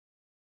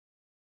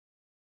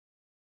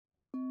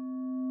Hello,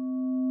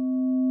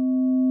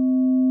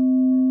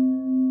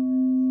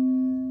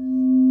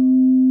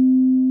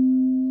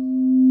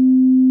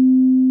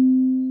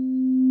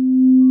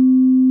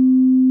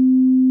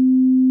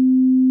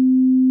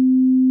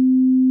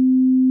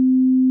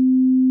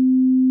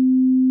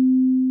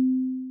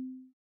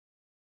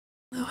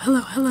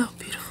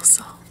 beautiful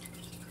soul.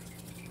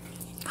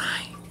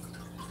 Hi.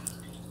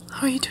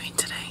 How are you doing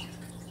today?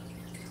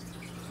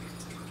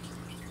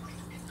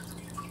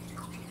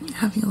 You're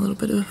having a little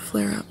bit of a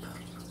flare-up.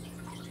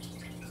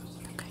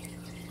 Okay.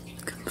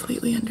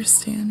 Completely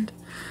understand.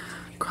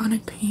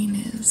 Chronic pain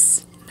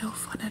is no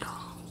fun at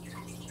all.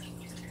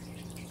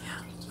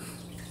 Yeah.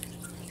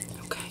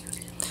 Okay.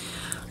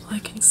 Well, I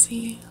can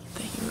see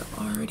that you're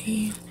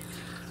already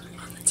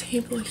on the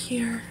table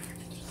here.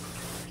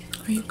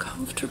 Are you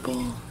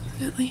comfortable,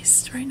 at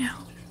least right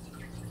now?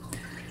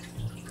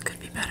 Could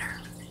be better.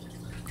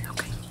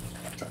 Okay.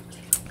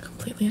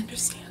 Completely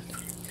understand.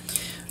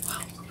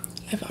 Well,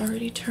 I've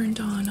already turned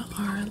on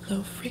our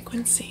low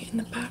frequency in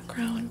the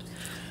background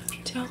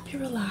to help you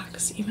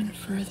relax even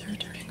further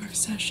during our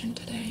session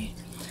today.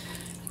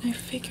 And I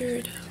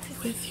figured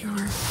with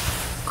your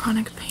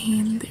chronic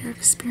pain that you're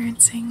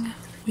experiencing,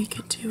 we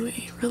could do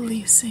a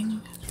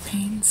releasing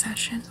pain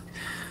session.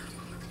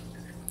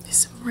 Do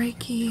some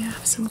Reiki, I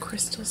have some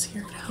crystals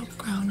here to help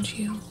ground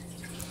you,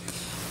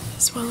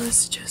 as well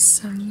as just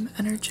some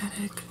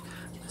energetic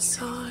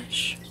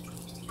massage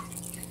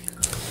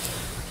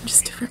and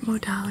just different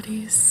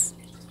modalities.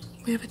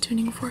 We have a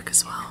tuning fork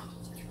as well.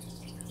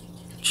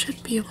 It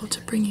should be able to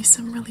bring you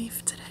some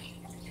relief today.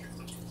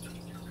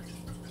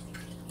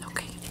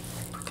 Okay,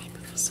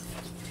 beautiful.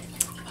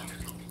 Well,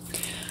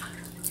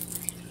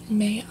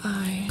 may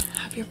I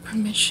have your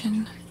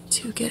permission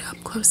to get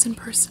up close and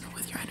personal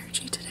with your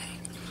energy today?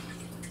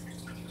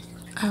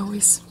 I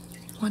always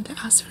want to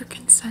ask for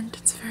consent.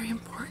 It's very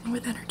important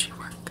with energy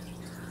work.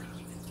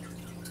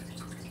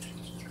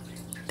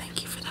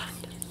 Thank you for that.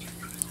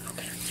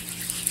 Okay.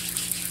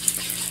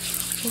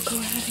 We'll go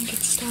ahead and get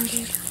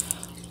started.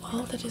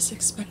 All that is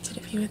expected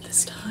of you at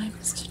this time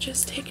is to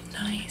just take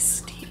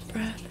nice, deep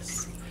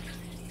breaths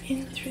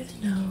in through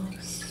the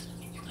nose,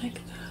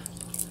 like that,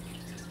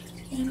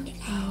 and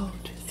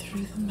out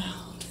through the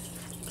mouth,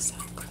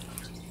 exactly.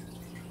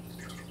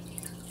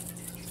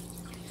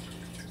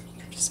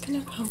 Just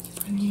gonna help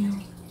bring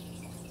you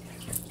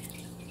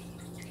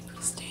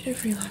a state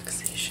of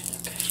relaxation,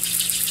 okay?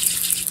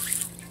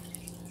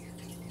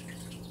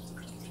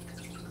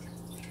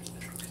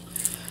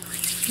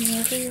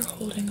 Whenever you're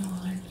holding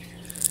on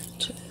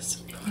to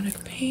this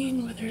chronic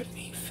pain, whether it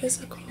be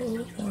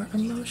physical or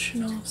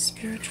emotional,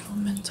 spiritual,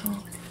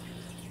 mental,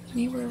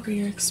 anywhere where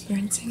you're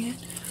experiencing it,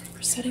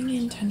 we're setting the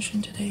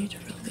intention today to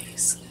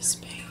release this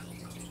pain.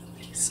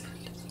 Release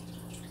it.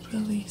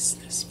 Release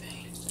this pain.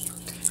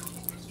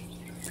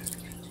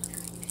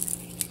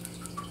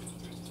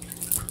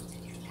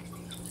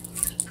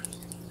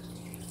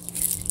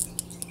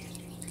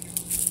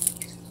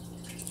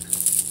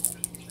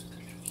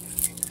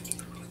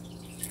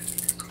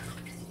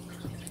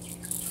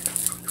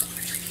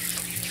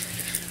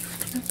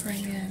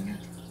 Bring in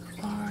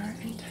our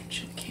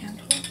intention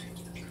candle.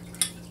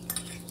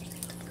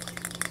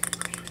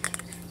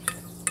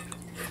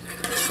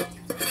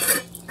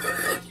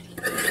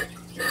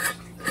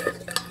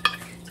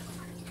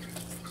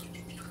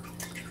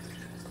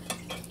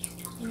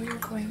 We are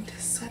going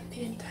to set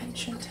the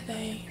intention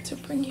today to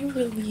bring you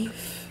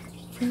relief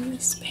from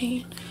this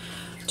pain,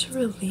 to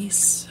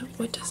release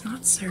what does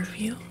not serve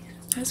you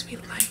as we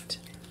light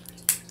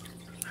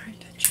our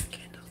intention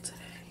candle today.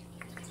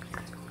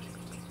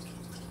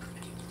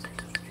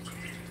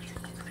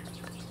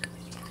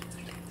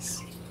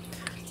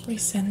 We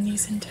send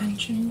these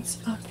intentions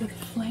up with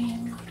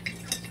flame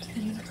to the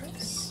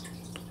universe.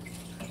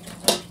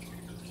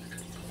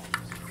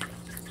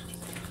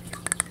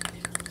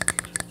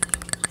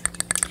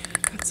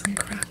 Got some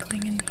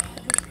crackling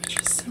involved, which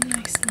is some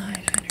nice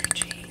live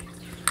energy.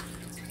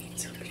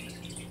 Means it'll be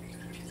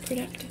a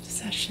productive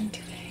session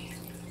today.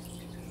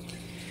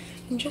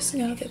 And just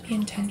know that the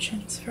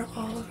intentions for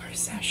all of our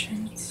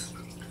sessions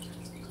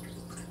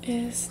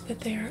is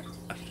that their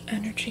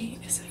energy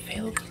is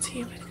available to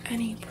you at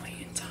any point.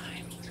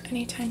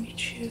 Anytime you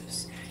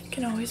choose, you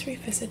can always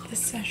revisit this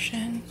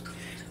session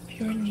if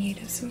you're in need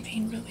of some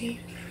pain relief,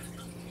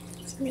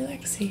 some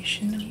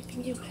relaxation,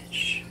 anything you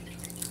wish.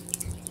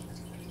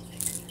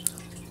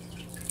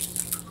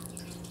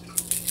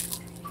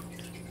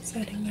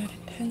 Setting that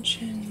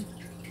intention.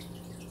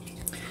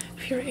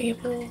 If you're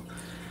able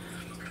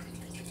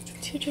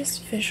to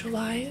just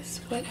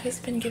visualize what has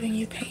been giving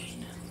you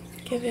pain,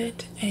 give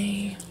it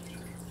an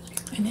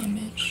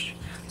image,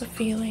 a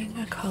feeling,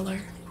 a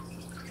color.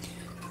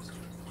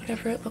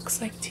 Whatever it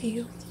looks like to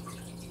you,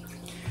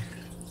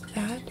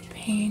 that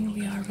pain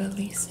we are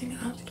releasing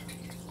up,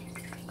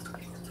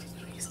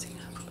 releasing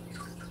up,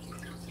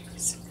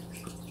 releasing up,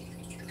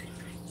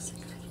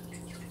 releasing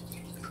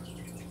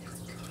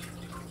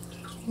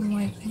up,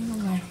 wiping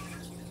away.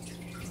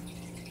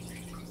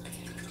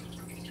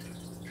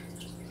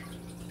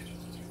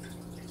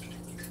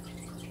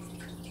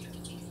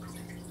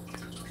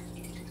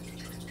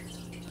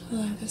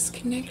 Allow this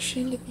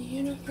connection to the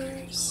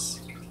universe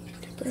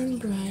to burn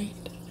bright.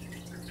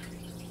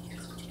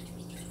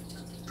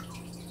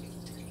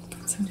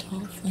 Some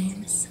tall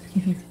flames.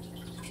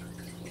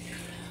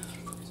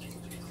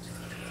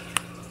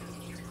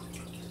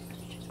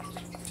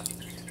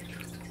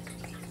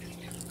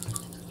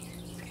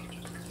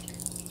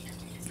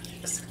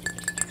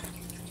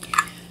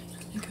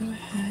 Go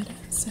ahead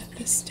and set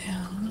this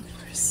down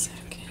for a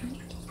second.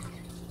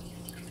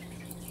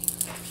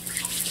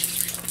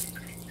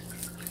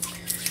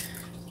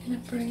 I'm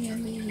going to bring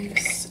in the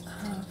use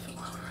of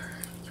our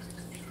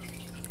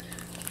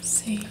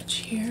sage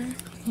here.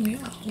 We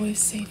always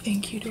say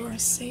thank you to our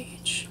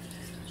sage,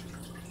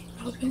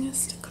 helping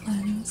us to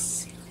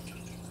cleanse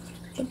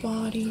the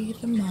body,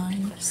 the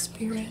mind, the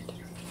spirit.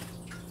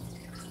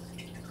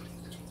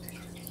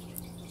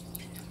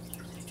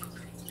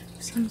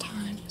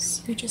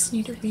 Sometimes we just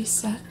need to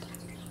reset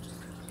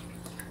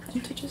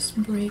and to just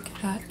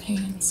break that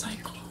pain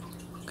cycle,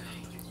 okay?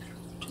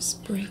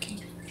 Just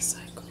breaking the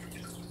cycle.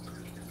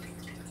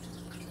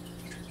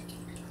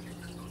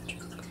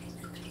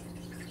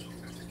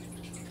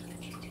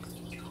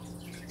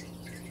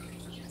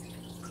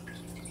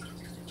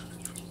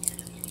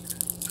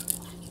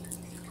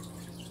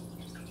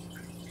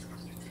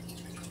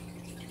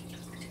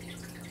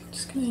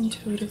 Just going to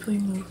intuitively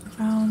move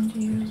around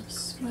you,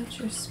 smudge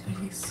your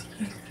space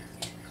here.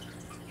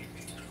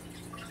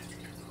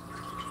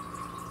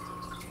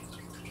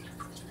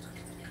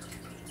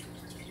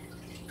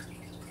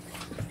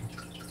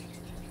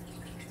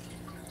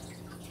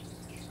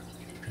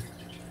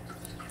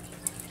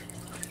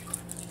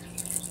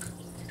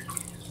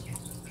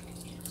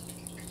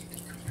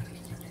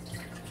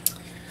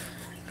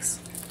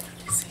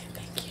 Say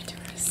thank you to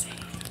our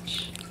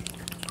sage.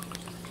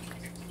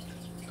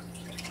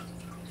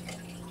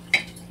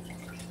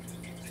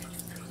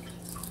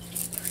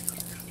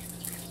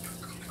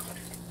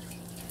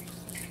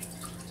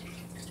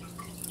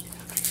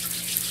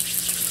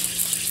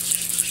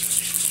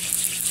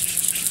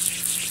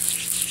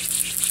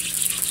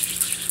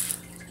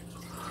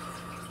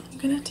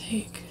 I'm going to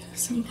take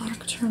some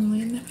black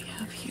tourmaline that we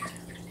have here.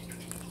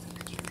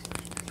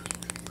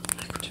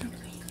 Black tourmaline.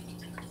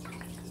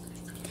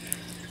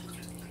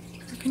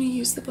 We're going to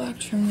use the black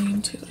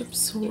tourmaline to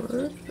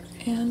absorb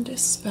and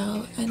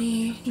dispel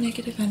any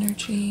negative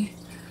energy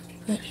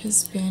that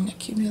has been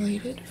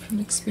accumulated from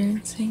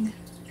experiencing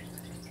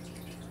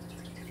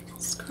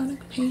this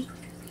chronic pain.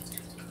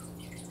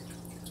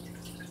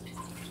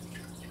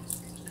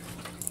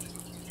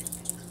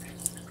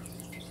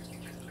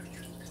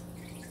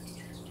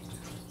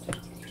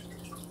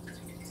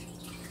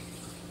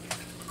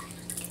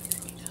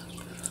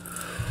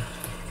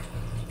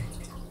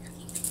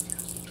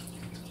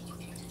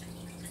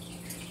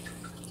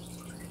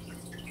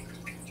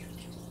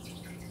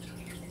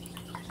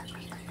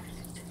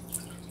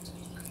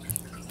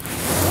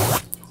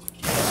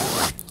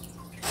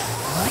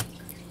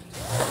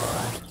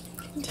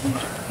 Continue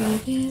to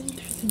breathe in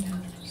through the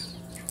nose.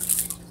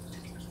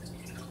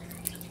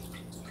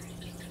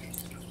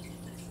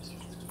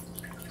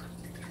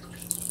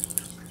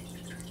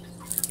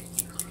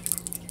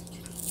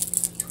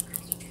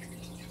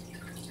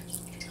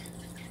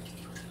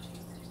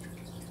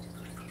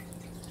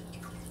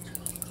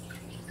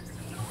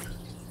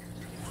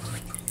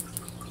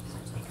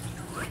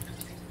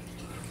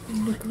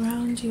 And look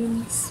around you in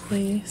this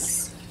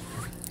space.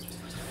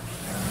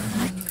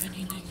 Remove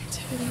any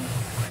negativity.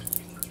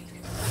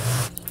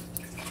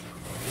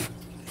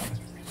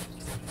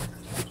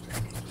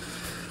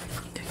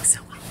 Doing so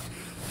well.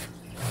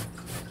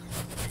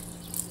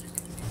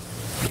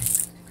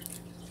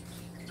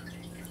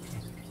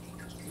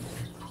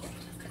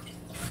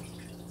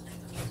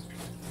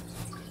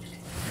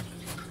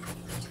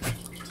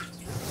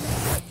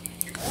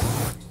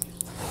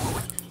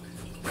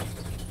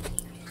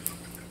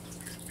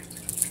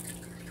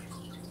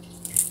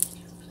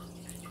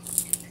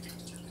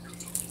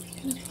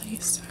 I'm going to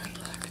place our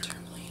black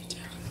tourmaline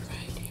down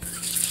right here.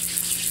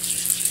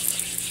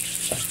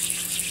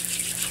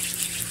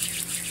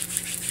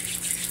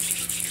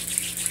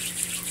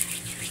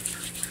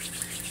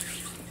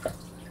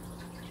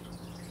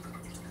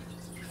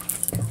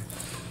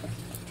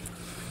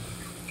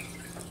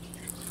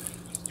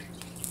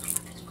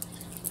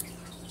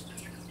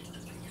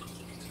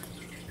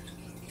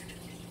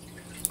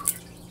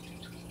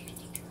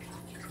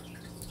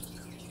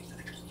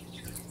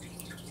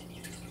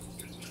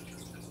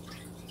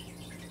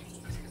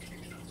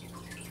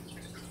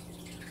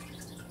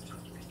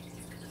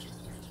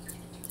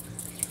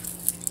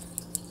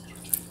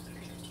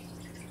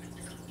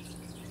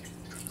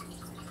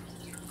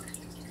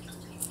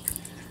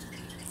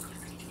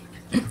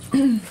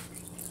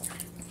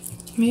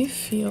 You may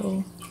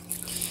feel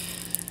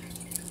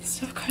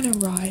stuff kind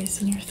of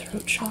rise in your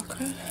throat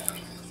chakra,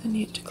 the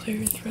need to clear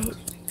your throat.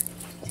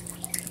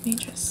 Let me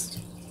just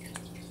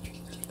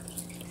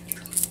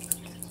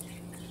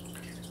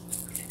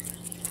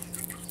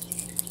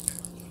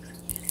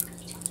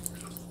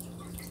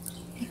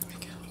there we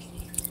go.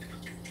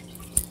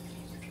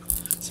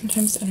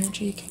 Sometimes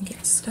energy can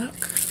get stuck.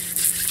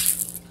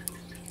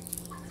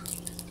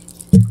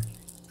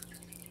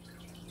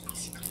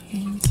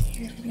 Hands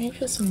here. You may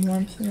feel some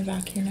warmth in the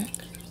back of your neck.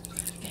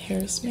 The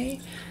hairs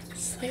may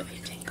slightly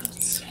tingle.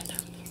 Stand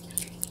up.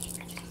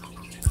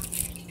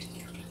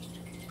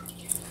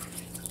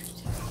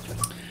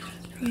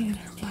 Bring in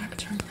our black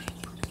tourmaline.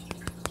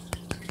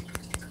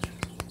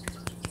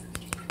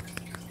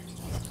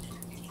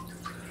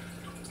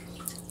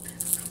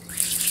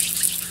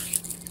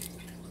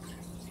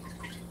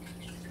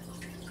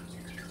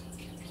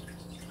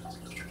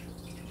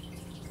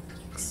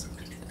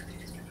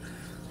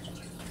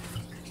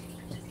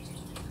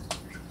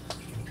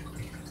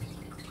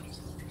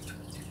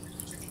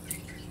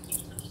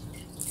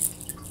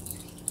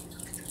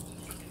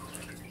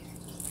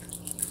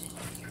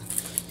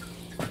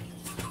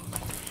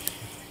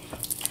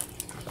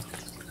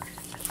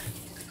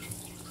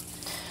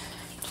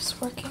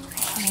 Working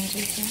behind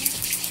you here.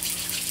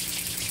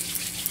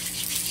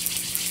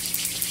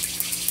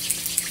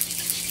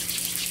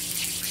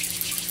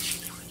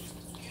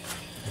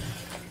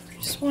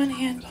 Just one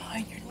hand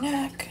behind your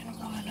neck and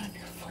one on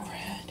your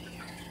forehead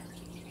here.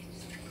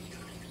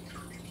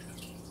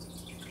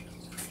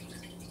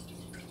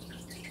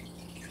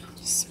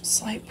 Just some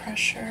slight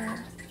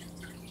pressure.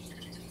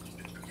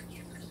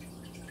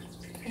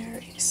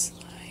 Very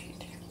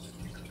slight.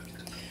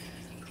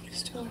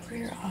 Just over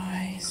your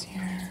eyes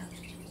here.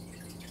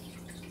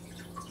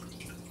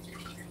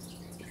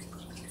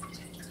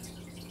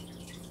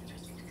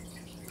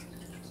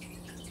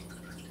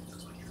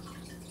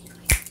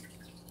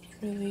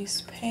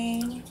 Release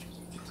pain,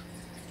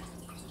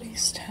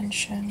 release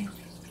tension.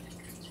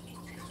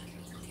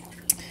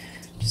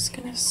 Just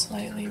going to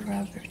slightly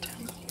rub your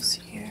temples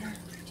here.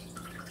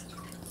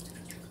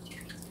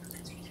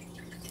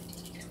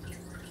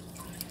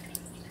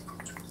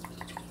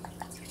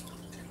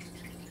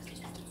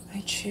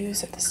 I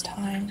choose at this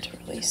time to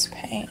release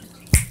pain.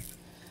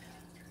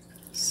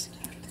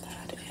 Snap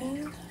that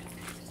in.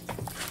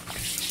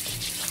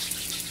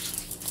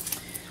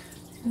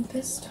 And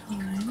this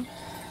time,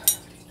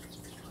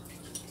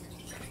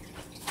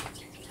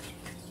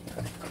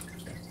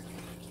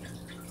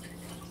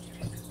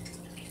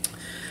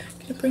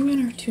 bring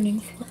in our tuning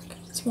fork.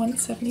 It's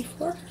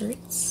 174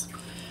 Hertz,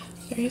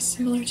 very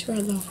similar to our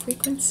low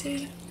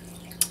frequency,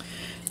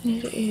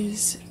 and it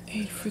is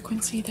a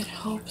frequency that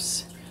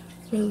helps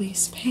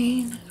release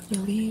pain,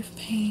 relieve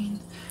pain,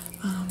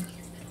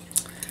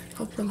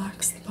 help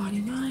relax the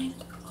body, mind,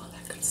 all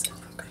that good stuff.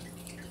 Okay.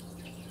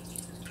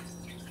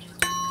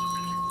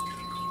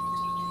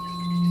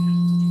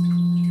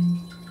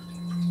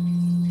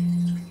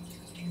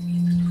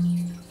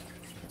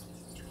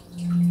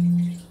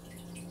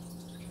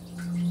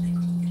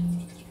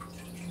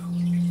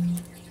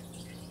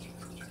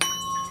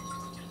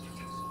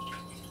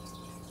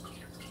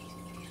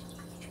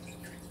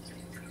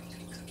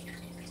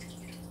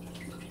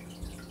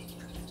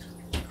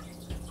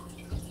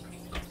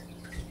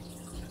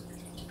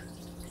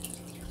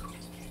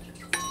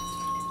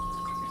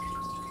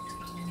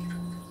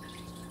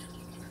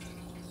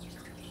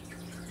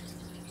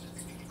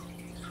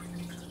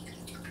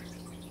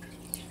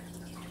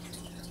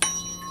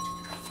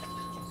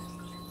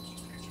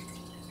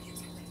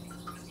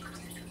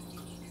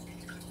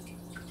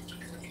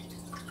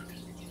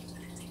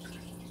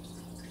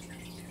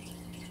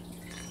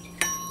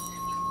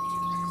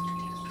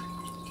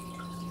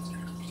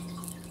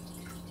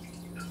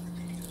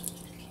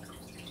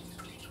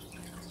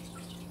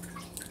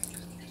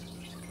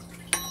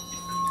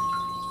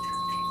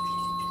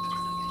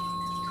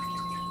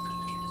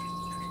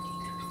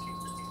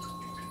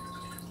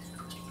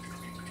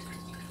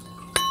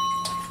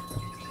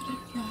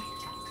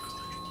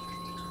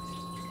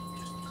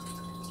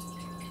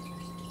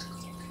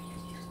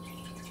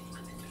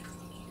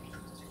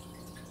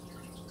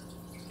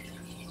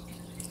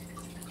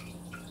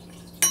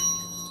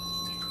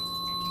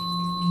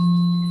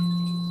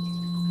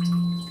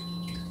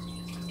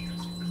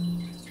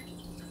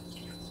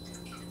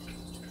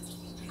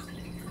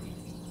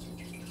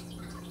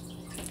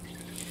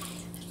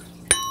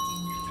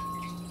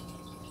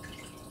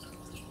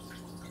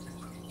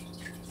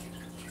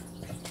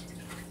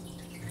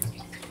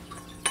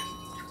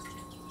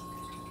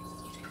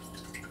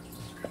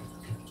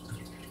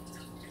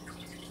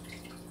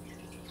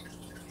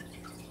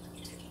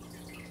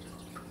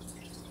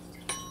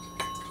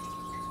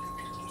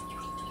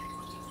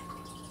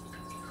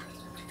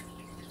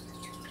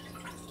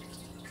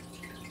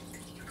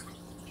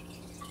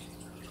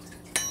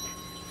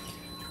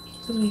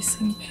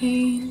 Releasing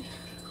pain,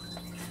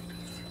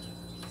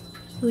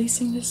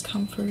 releasing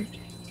discomfort,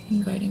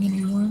 inviting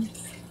in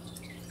warmth.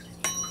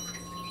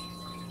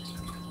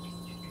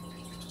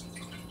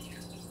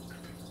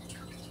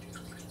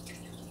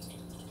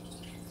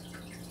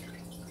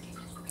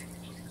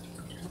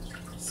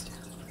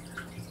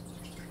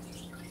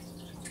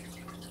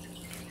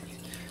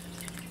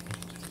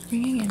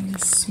 Bringing in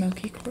this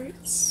smoky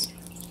quartz.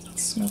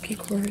 Smoky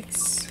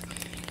quartz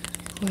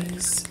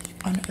was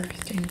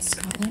unearthed in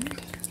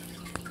Scotland.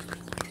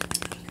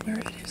 where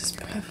it is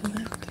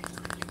prevalent.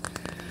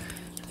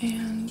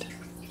 And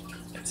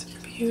it's a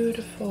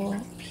beautiful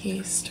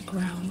piece to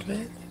ground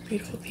with, a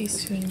beautiful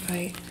piece to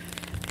invite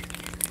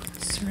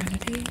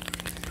serenity,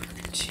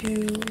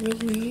 to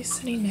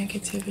release any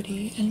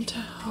negativity, and to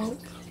help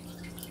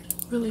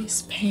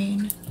release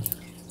pain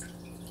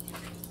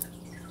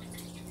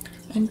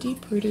and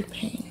deep-rooted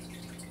pain.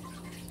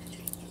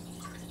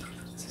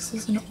 This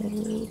is an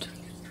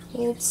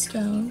old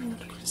stone,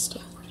 old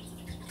crystal.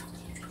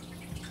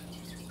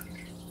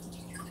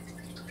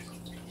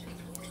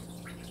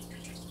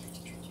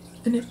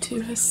 And it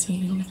too has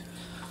seen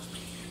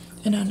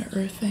an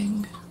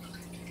unearthing.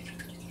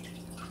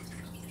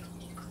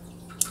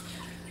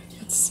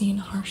 It's seen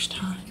harsh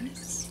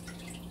times.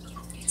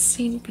 It's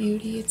seen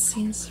beauty, it's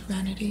seen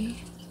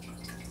serenity.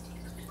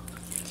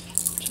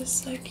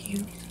 Just like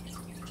you.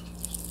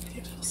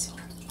 Beautiful soul.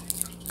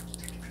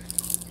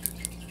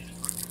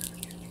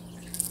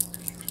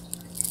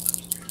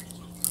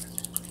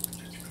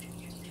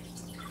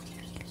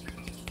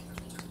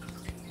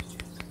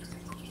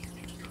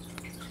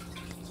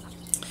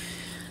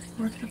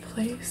 We're going to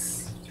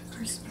place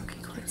our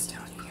smoky quartz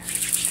down here.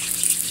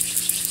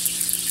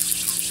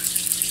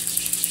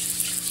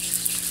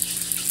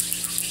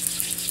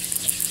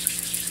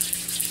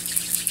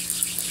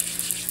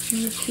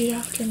 And repeat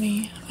after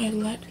me. I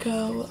let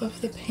go of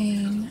the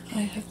pain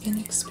I have been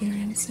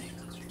experiencing.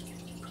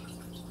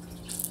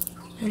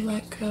 I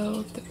let go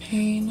of the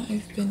pain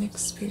I've been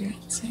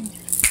experiencing.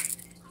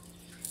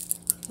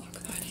 Lock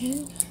that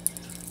in.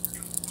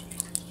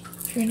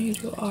 If you're new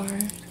to our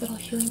little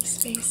healing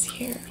space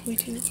here, we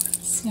do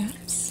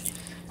snaps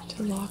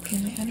to lock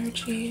in the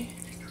energy.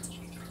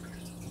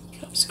 It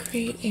helps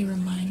create a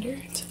reminder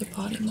to the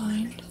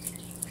body-mind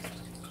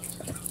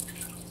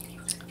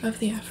of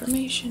the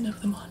affirmation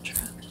of the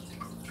mantra.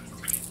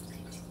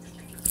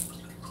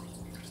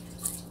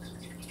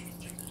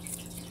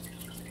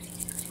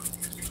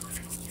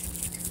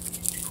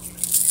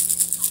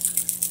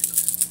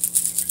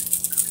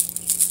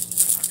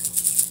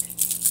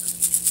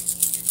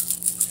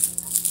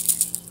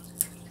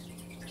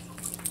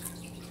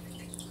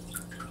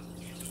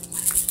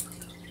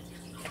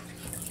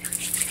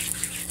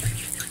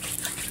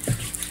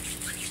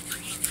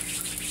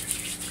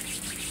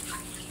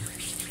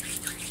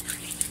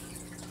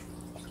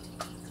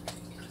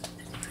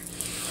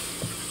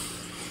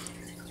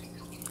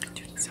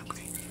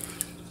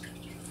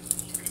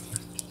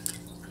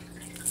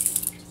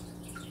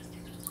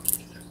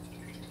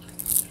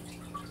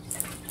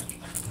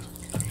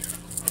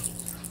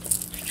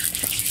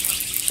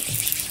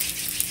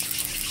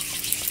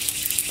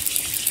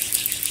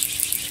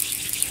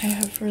 I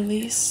have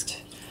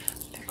released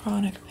the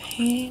chronic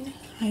pain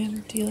I am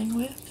dealing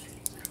with.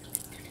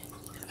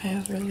 I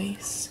have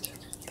released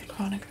the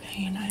chronic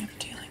pain I am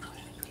dealing with.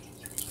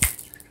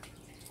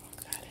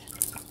 Lock that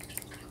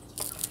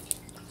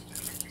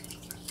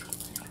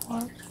in.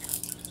 Warmth.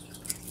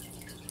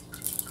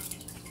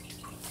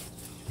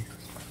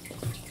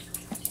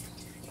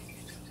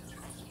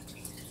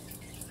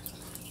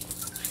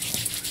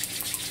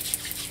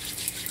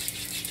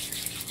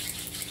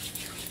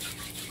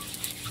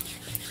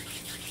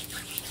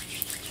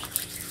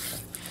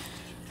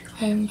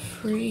 I am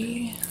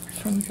free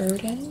from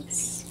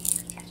burdens.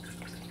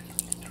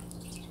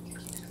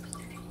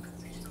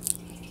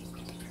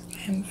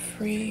 I am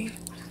free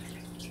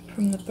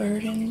from the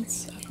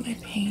burdens of my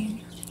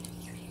pain.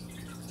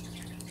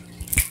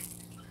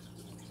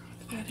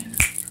 Lock that in.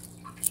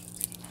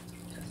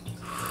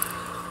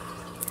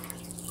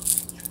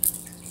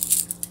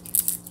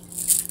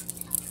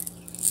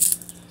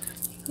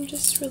 And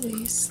just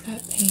release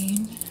that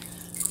pain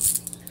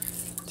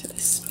to the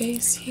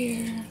space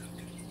here.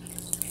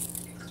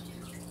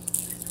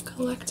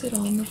 Collect it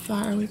all in the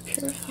fire, we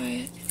purify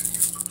it.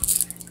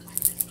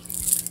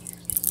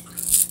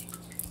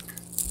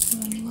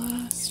 And then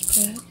last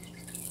bit,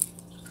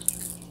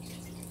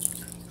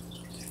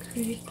 to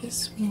create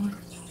this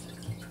warmth.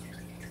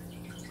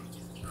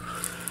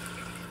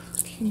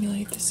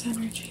 Accumulate this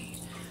energy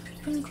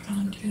and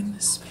ground you in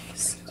this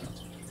space.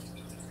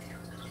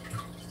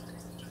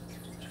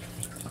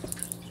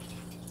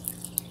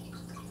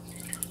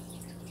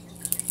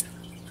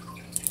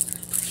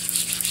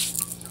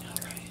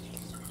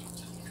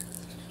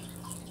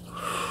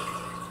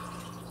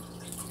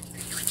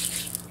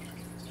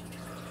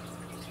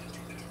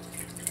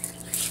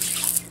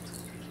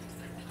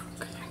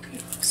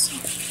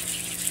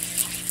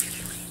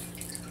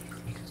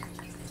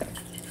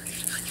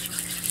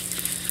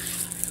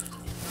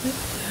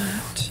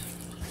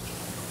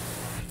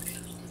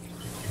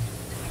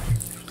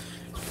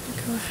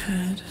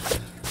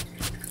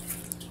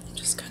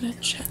 Just kind of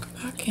check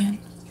back in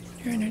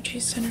your energy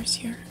centers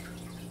here.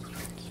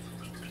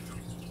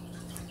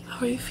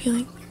 How are you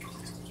feeling?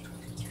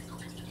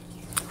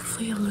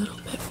 Hopefully a little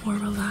bit more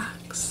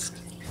relaxed.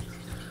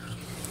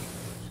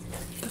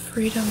 The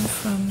freedom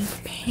from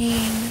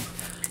pain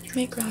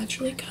may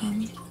gradually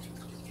come.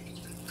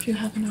 If you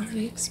haven't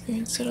already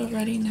experienced it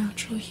already,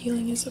 natural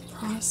healing is a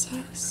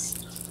process.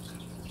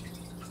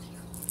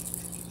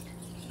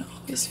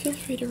 just feel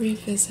free to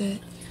revisit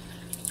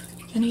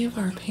any of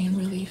our pain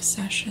relief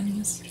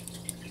sessions,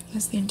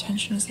 as the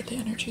intention is that the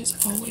energy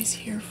is always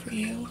here for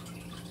you.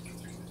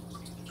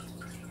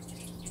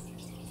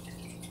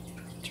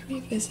 To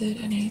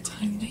revisit any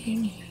time that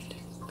you need.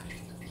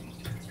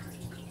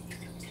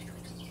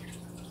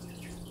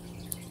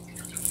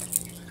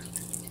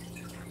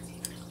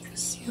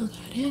 Seal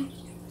that in.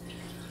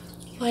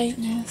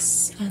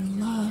 Lightness and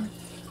love.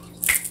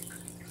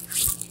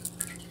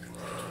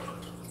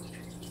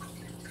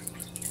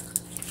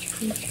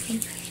 Breathe in.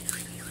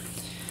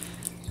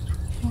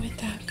 And with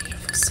that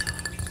beautiful soul,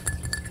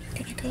 I'm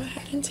going to go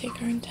ahead and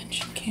take our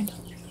intention candle.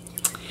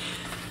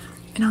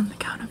 And on the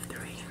count of 3,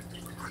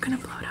 we're going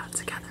to blow it out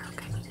together,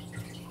 okay?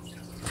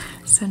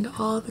 Send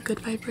all the good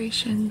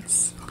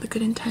vibrations, all the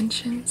good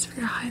intentions for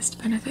your highest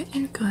benefit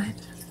and good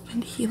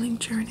and healing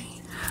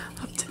journey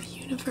up to the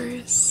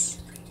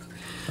universe.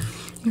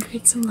 And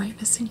create some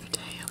lightness in your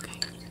day, okay?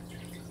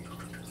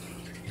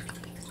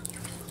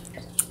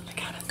 On the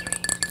count of 3.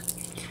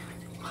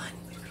 1,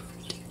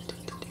 2, 2,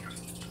 2.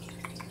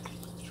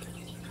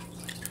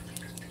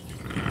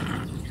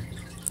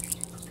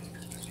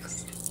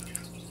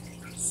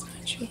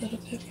 Smudge you a little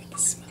bit with the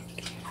smoke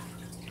here.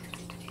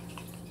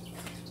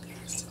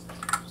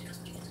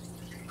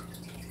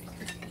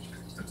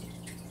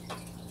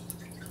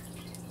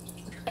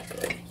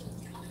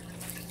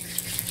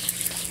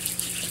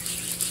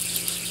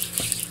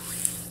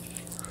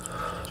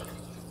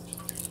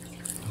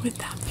 With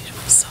that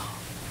beautiful soul,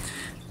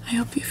 I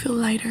hope you feel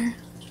lighter.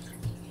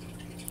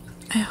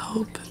 I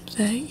hope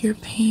that your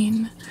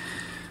pain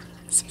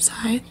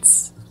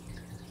subsides,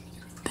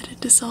 that it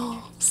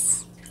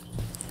dissolves,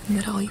 and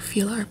that all you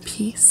feel are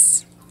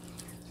peace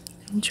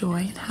and joy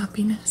and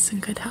happiness and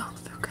good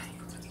health, okay?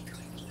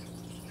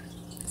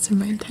 These are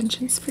my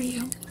intentions for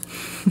you.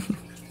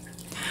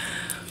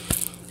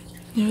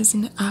 It was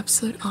an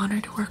absolute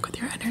honor to work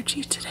with your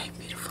energy today,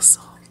 beautiful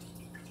soul.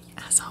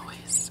 As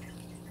always.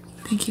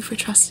 Thank you for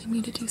trusting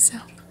me to do so.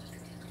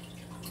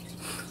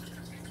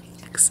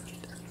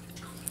 Excellent.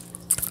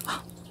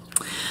 Well,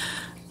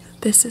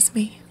 this is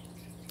me.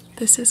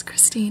 This is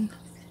Christine.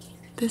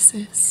 This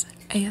is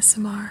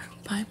ASMR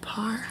by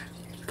P.A.R.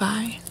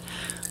 by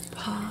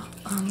Pau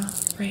Amma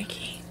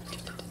Reiki.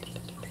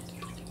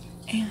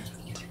 And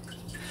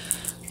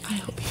I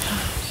hope you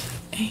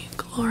have a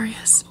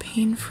glorious,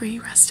 pain-free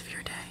rest of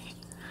your day.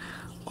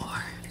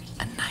 Or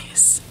a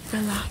nice,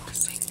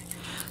 relaxing,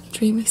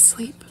 dreamy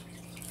sleep.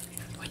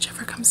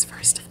 Whichever comes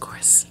first, of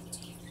course.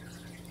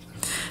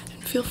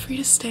 And feel free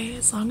to stay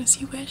as long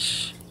as you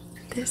wish.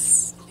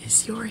 This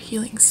is your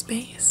healing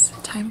space,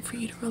 a time for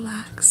you to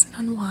relax and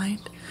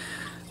unwind,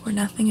 where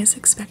nothing is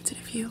expected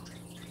of you.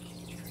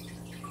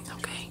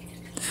 Okay.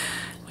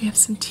 We have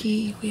some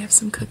tea, we have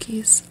some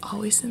cookies,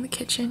 always in the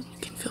kitchen. You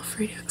can feel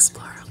free to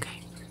explore,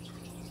 okay?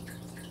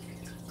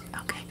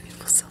 Okay,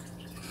 beautiful soul.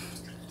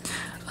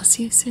 I'll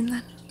see you soon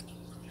then.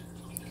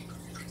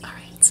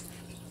 Alright.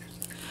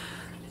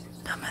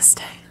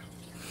 Namaste.